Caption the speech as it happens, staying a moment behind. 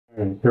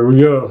Here we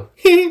go.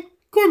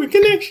 Corbin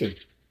connection.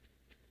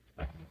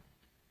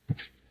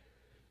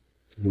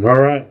 All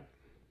right.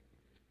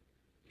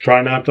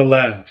 Try not to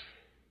laugh.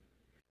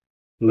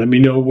 Let me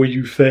know where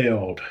you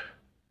failed,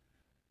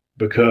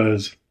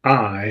 because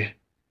I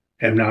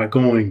am not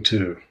going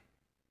to.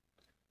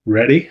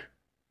 Ready?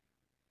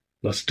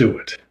 Let's do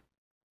it.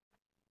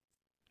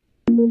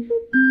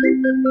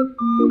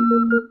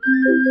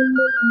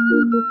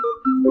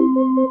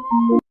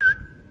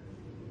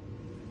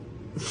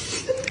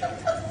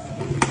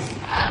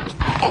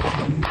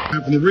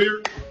 From the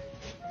rear,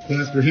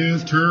 clasp your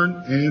hands,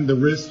 turn, and the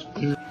wrist.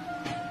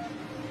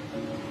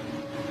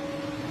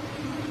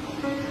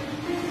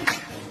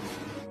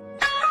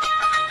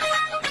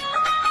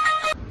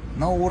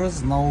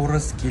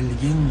 Наурыз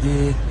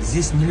келгенде,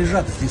 здесь не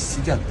лежат, здесь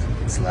сидят,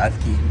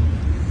 сладкие.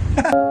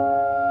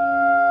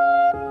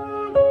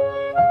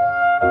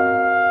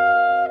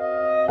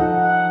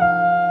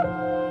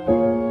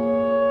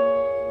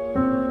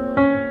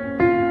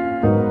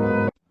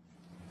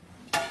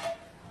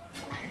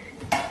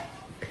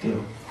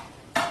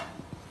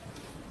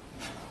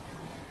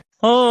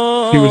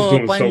 He was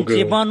doing so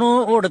good.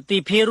 पंछी उड़ती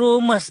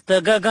फिरूं मस्त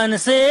गगन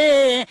से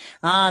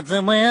आज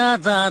मैं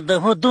आजाद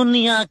हूँ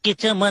दुनिया की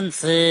चमन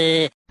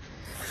से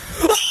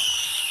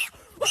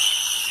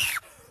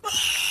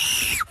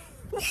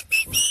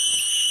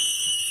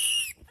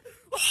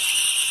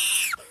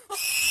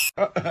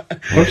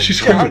What's she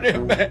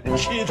screaming?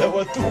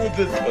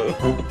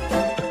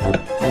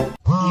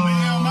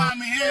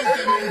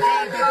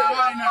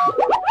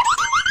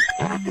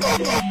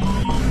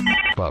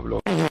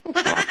 Pablo.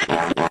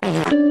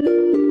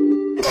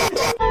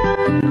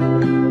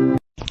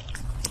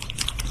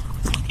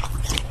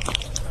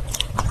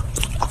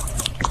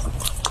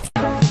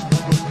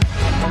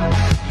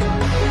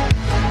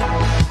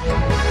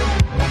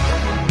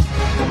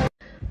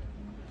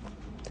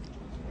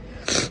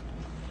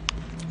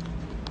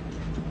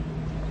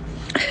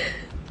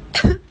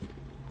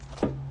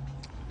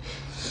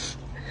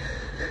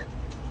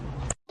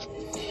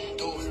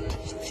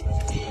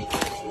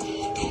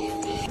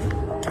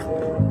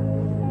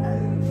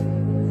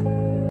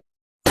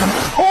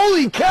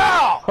 Holy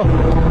cow!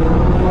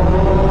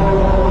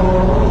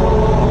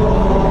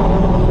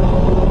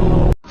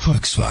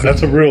 Volkswagen.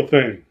 That's a real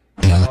thing.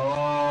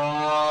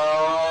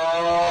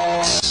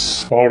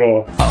 Hold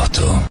on.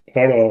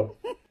 Hold on.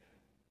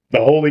 The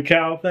holy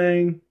cow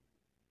thing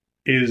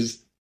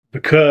is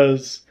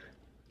because,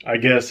 I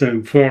guess,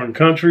 in foreign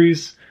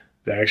countries,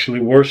 they actually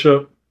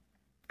worship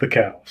the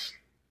cows.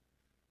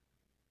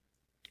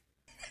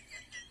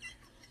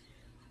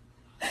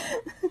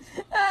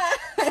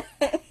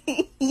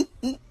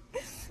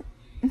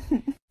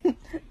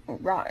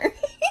 Right.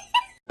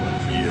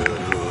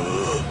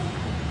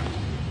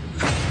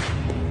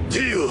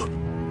 Dio!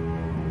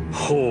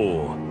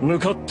 ほう、向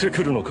かって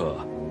くるのか。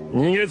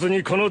逃げず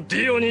にこのデ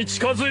ィオに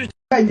近づい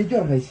て。Не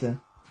дергайся.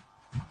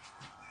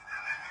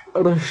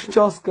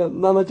 Расческа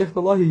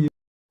нанотехнологии.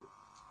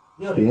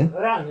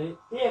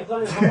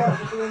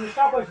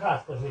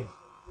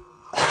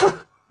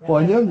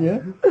 Поняв,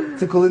 ні?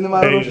 Це коли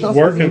немає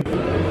розчоски.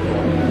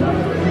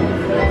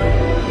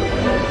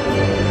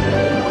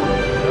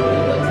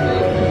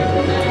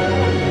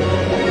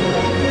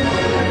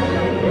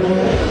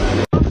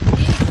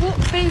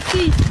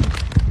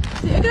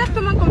 C'est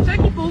exactement comme ça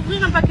qu'il faut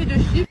ouvrir un paquet de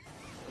chips.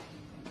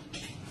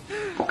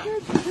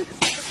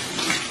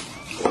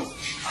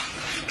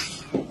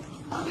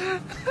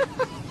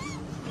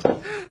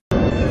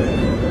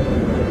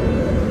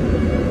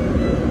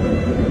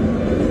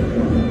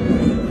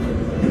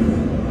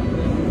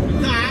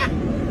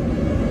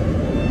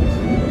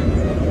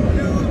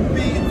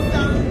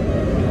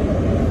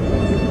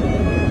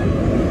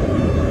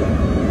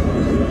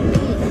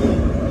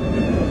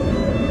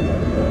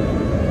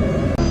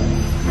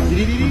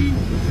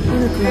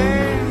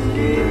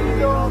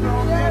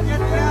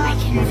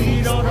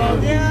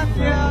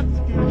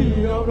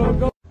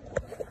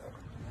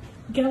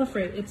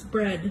 Gallifrey, it's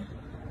bread.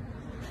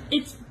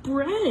 It's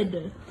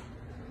bread!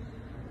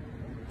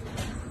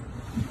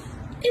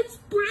 It's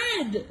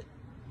bread!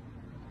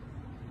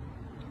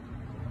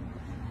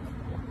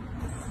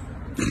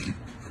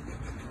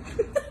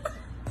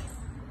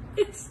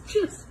 It's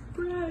just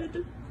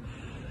bread.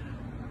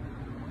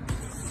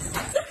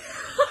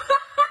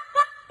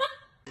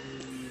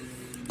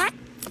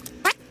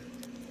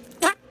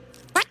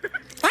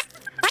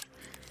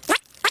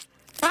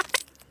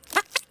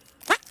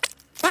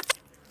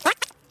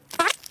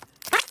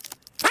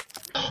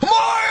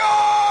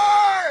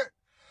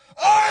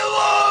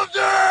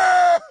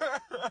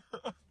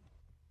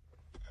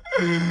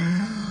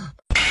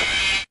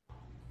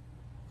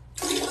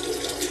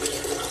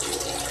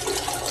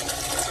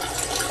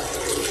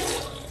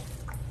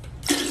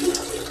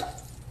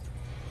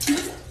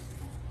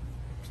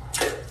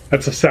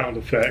 That's a sound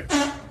effect.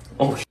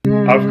 Oh,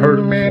 I've heard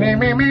of it.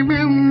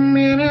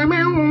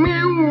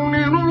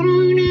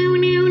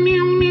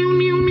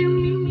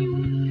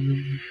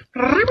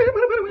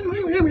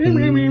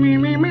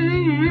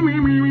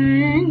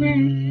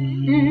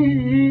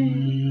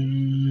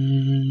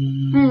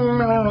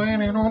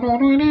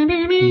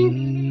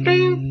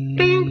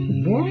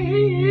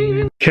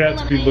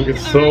 Cats be looking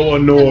so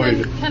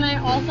annoyed. Can I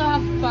also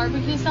have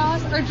barbecue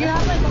sauce? Or do you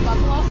have like a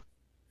buffalo?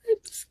 I'm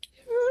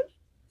scared.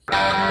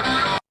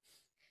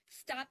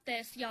 Stop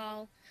this,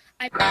 y'all.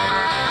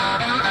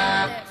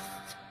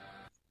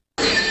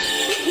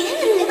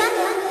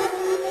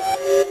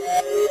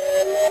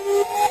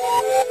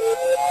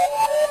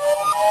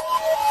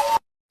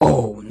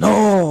 Oh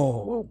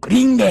no,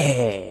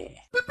 gringue.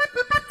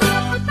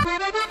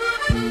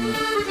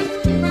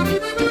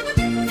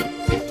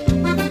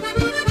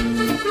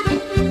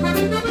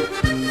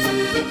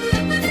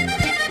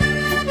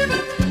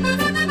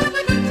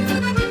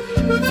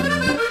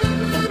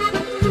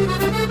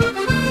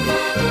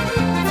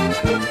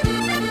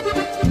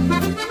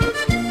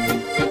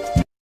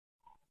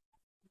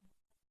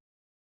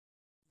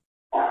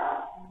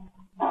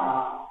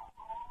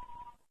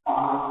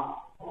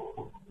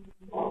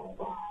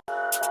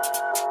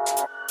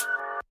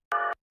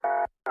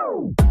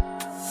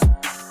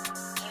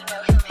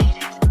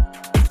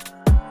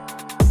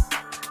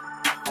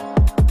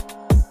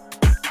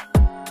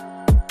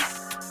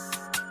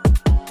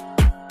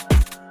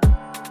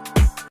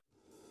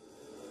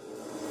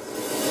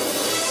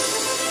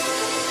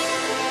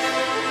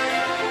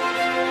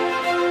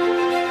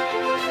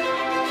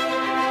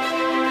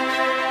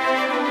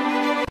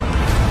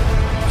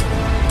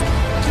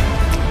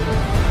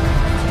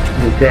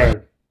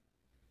 Okay.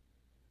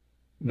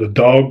 The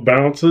dog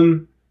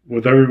bouncing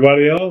with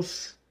everybody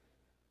else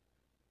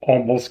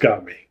almost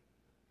got me.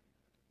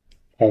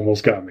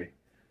 Almost got me.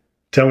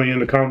 Tell me in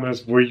the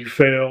comments where you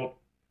failed.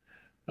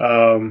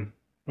 I'm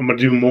going to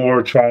do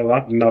more, try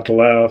not to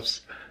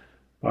laughs.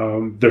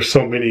 There's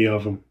so many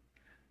of them.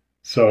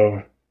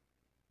 So,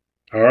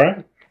 all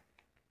right.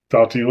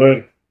 Talk to you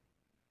later.